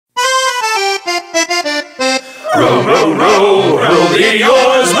Row, row, row, row the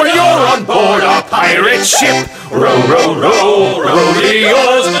oars when you're on board a pirate ship. Row, row, row, row the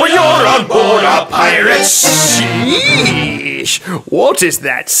oars when you're on board a pirate ship. Sheesh! What is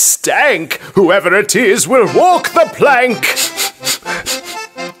that stank? Whoever it is will walk the plank.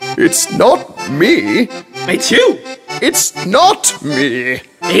 It's not me. It's you. It's not me.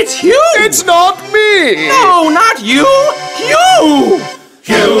 It's you. It's not me. No, not you. You.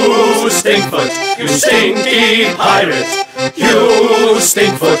 Hugh Stinkfoot, you stinky pirate. Hugh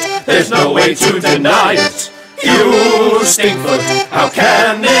Stinkfoot, there's no way to deny it. Hugh Stinkfoot, how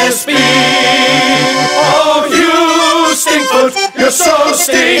can this be? Oh, Hugh Stinkfoot, you're so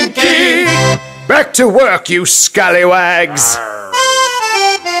stinky. Back to work, you scallywags.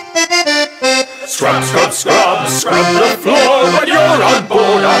 Scrub, scrub, scrub, scrub the floor when you're on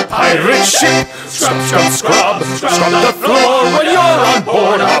board a pirate ship. Scrub, scrub, scrub, scrub the floor when you're on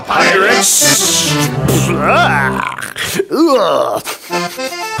board a pirate ship. Ugh.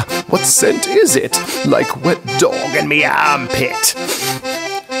 What scent is it? Like wet dog in me armpit.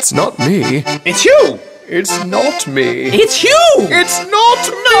 It's not me. It's you. It's not me. It's you. It's not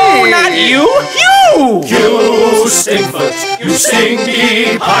me. No, not you. You. Hugh Stinkfoot, you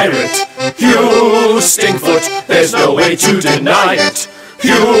stinky pirate. Hugh Stinkfoot, there's no way to deny it.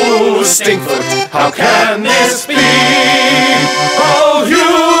 Hugh Stinkfoot, how can this be? Oh,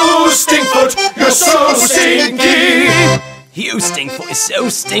 Hugh Stinkfoot, you're so stinky. Hugh Stinkfoot is so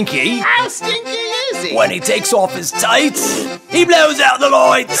stinky. How stinky is he? When he takes off his tights, he blows out the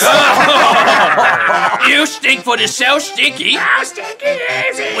lights. Hugh Stinkfoot is so stinky. How stinky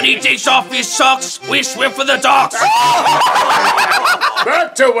is he? When he takes off his socks, we swim for the docks.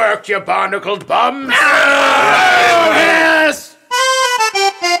 Back to work, you barnacled bums. Yes!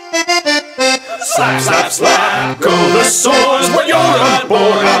 Slap, slap, slap, go the swords when you're on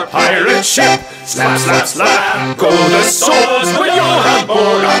board a pirate ship. Slap, slap, slap, go the swords when you're on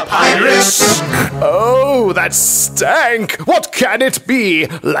board a pirate ship. Oh, that stank! What can it be?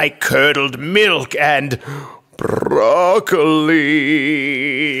 Like curdled milk and broccoli.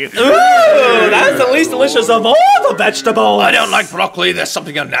 Ooh, that's the least delicious of all the vegetables. I don't like broccoli. There's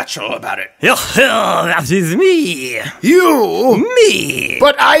something unnatural about it. That is me. You? Me.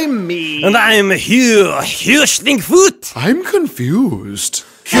 But I'm me. And I'm Hugh Stinkfoot. I'm confused.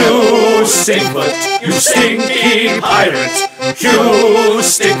 Hugh Stinkfoot, you stinky pirate. Hugh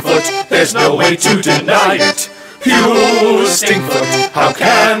Stinkfoot, there's no way to deny it. Hugh Stinkfoot, how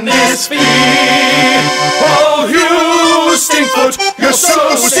can this be? Oh, Hugh Stinkfoot, you're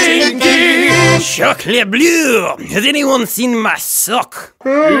so stinky. Chocolate bleu. Has anyone seen my sock?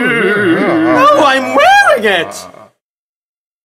 Oh, I'm wearing it.